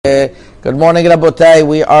Good morning, Rabotai.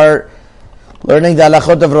 We are learning the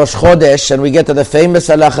halachot of Rosh Chodesh, and we get to the famous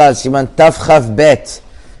halacha, Siman Taf Chav Bet,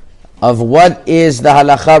 of what is the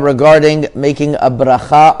halacha regarding making a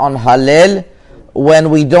bracha on Hallel when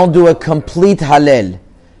we don't do a complete Hallel,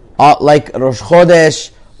 like Rosh Chodesh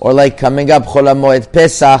or like coming up Chol HaMoed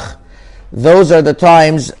Pesach. Those are the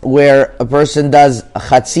times where a person does a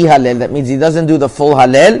Chatzi Hallel. That means he doesn't do the full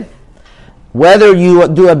Hallel, whether you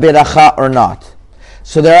do a Beracha or not.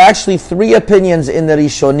 So there are actually three opinions in the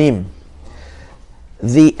Rishonim.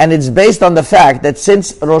 And it's based on the fact that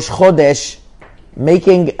since Rosh Chodesh,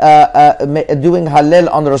 doing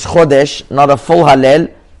Hallel on Rosh Chodesh, not a full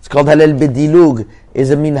Hallel, it's called Hallel B'dilug, is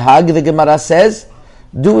a minhag, the Gemara says.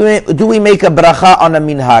 Do we make a bracha on a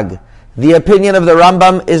minhag? The opinion of the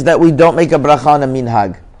Rambam is that we don't make a bracha on a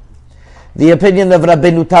minhag. The opinion of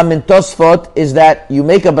Rabbeinu Tam and Tosfot is that you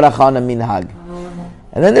make a bracha on a minhag.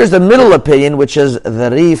 And then there's the middle opinion, which is the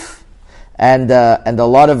Rif and a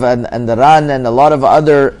lot of and the Ran and a lot of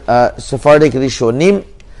other Sephardic Rishonim,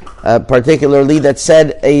 particularly that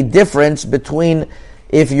said a difference between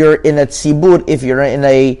if you're in a tzibur, if you're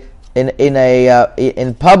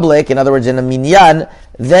in public, in other words, in a minyan,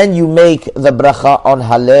 then you make the bracha on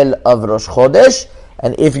Hallel of Rosh Chodesh,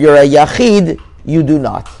 and if you're a yachid, you do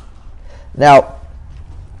not. Now,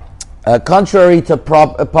 contrary to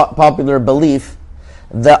popular belief,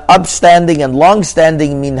 the upstanding and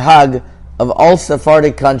long-standing minhag of all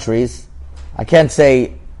Sephardic countries, I can't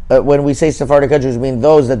say, when we say Sephardic countries, we mean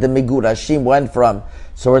those that the Migurashim went from.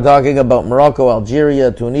 So we're talking about Morocco,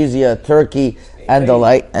 Algeria, Tunisia, Turkey, and the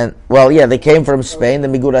like. And they came from Spain. The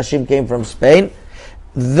Migurashim came from Spain.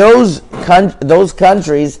 Those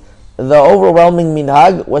countries, the overwhelming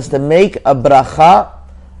minhag was to make a bracha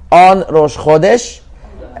on Rosh Chodesh.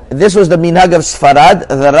 This was the minhag of Sfarad.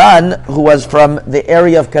 The Ran, who was from the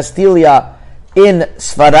area of Castilia in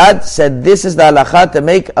Sfarad, said this is the halacha to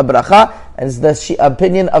make a bracha, and it's the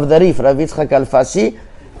opinion of the Rif, Rav Yitzchak Al-Fasi,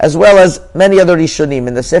 as well as many other Rishonim.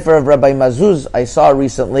 In the Sefer of Rabbi Mazuz, I saw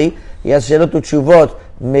recently, he has Shelot Utshuvot,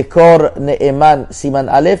 Mekor Ne'eman,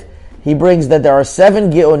 Siman Aleph. He brings that there are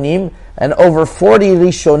 7 Geonim and over 40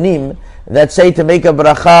 Rishonim that say to make a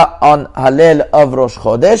bracha on Hallel of Rosh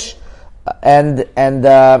Chodesh. And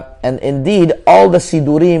indeed, all the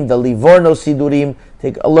Sidurim, the Livorno Sidurim,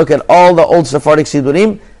 take a look at all the old Sephardic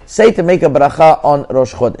Sidurim, say to make a bracha on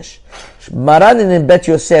Rosh Chodesh. Maran in Bet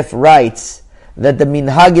Yosef writes that the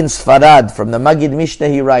minhag in Sfarad, from the Magid Mishnah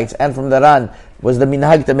he writes, and from the Ran, was the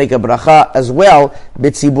minhag to make a bracha as well,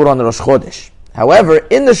 B'tzibur on Rosh Chodesh. However,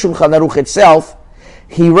 in the Shulchan Aruch itself,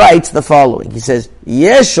 he writes the following. He says,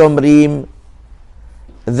 Yesh Omrim,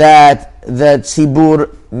 that the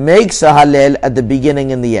tzibur makes a Hallel at the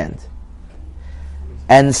beginning and the end.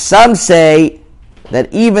 And some say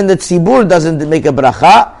that even the tzibur doesn't make a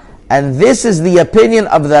bracha, and this is the opinion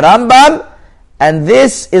of the Rambam, and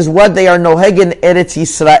this is what they are noheg in Eretz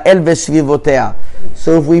Yisrael v'svivotea.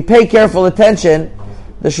 So if we pay careful attention,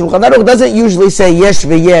 the Shulchan Aruch doesn't usually say yesh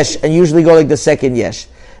v'yesh, and usually go like the second yesh.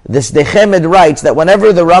 This Dechemed writes that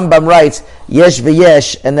whenever the Rambam writes yesh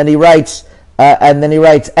v'yesh, and then he writes, and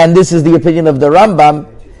this is the opinion of the Rambam,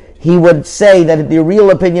 he would say that the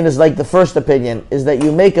real opinion is like the first opinion, is that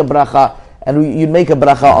you make a bracha, and you make a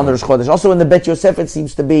bracha on the Rosh Chodesh. Also in the Bet Yosef, it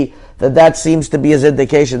seems to be that seems to be his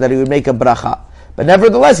indication that he would make a bracha. But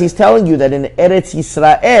nevertheless, he's telling you that in Eretz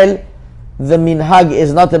Yisrael, the minhag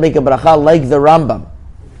is not to make a bracha like the Rambam.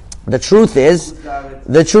 The truth is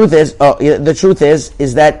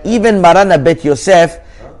that even Marana Bet Yosef,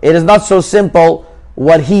 it is not so simple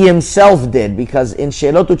what he himself did, because in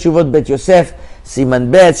Shelot Utshuvot Bet Yosef, Siman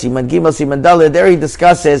Bet, Siman Gimel, Siman Dalet, there he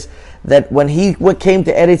discusses that when he came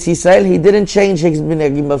to Eretz Yisrael, he didn't change his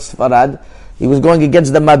minhagim of Sfarad. He was going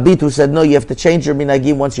against the Mabit, who said, no, you have to change your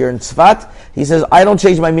minhagim once you're in Tzfat. He says, I don't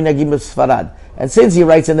change my minhagim of Sfarad. And since he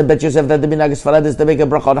writes in the Bet Yosef that the minhag of Sfarad is to make a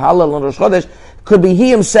bracha on Hallel on Rosh Chodesh, could be he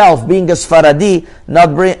himself being a Sfaradi,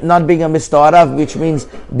 not being a Mistoarav, which means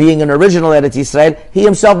being an original Eretz Yisrael. He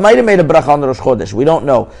himself might have made a bracha on Rosh Chodesh. We don't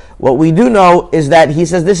know. What we do know is that he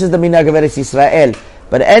says this is the minhag of Eretz Yisrael.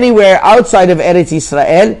 But anywhere outside of Eretz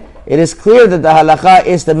Yisrael, it is clear that the halacha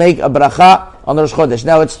is to make a bracha on Rosh Chodesh.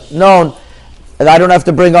 Now it's known, and I don't have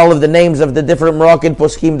to bring all of the names of the different Moroccan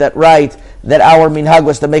poskim that write that our minhag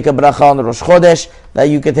was to make a bracha on Rosh Chodesh, that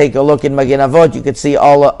you could take a look in Magen Avot, you could see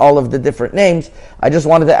all of the different names. I just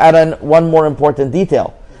wanted to add on one more important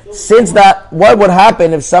detail. Since that, what would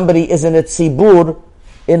happen if somebody is in a tzibur,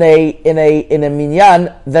 in a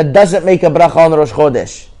minyan, that doesn't make a bracha on Rosh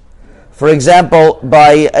Chodesh? For example,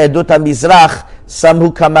 by Edut HaMizrach, some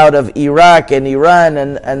who come out of Iraq and Iran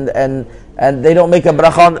and and they don't make a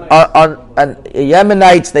bracha on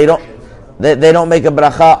Yemenites. They don't make a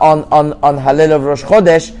bracha on Hallel of Rosh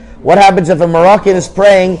Chodesh. What happens if a Moroccan is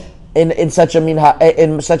praying in such a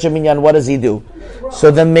minyan? What does he do?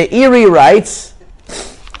 So the Meiri writes.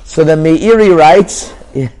 So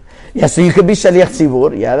you could be shaliach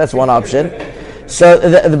tzibur. Yeah, that's one option. So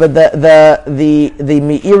the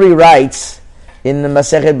Meiri writes in the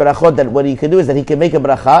Masechet Berachot that what he could do is that he can make a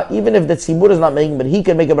bracha even if the tzibur is not making, but he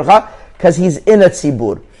can make a bracha because he's in a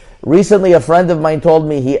tzibur. Recently, a friend of mine told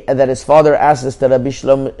me that his father asked this to Rabbi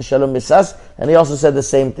Shalom Misas, and he also said the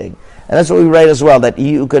same thing. And that's what we write as well, that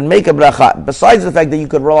you can make a bracha, besides the fact that you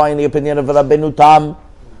could rely on the opinion of Rabbeinu Tam,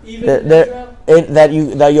 that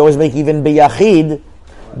you always make even biyachid,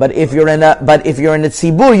 but if you're in a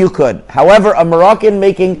tzibur, you could. However, a Moroccan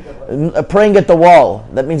praying at the wall,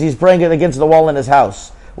 that means he's praying against the wall in his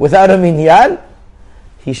house, without a minyan,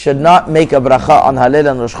 he should not make a bracha on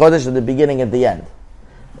Hallel and Rosh Chodesh at the beginning and at the end.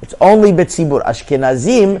 It's only b'tzibur.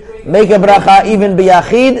 Ashkenazim make a bracha even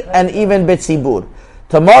b'yachid and even b'tzibur.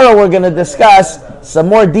 Tomorrow we're going to discuss some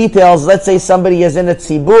more details. Let's say somebody is in a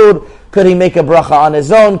tzibur. Could he make a bracha on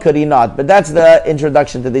his own? Could he not? But that's the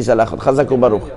introduction to these halachot. Chazak u'baruch.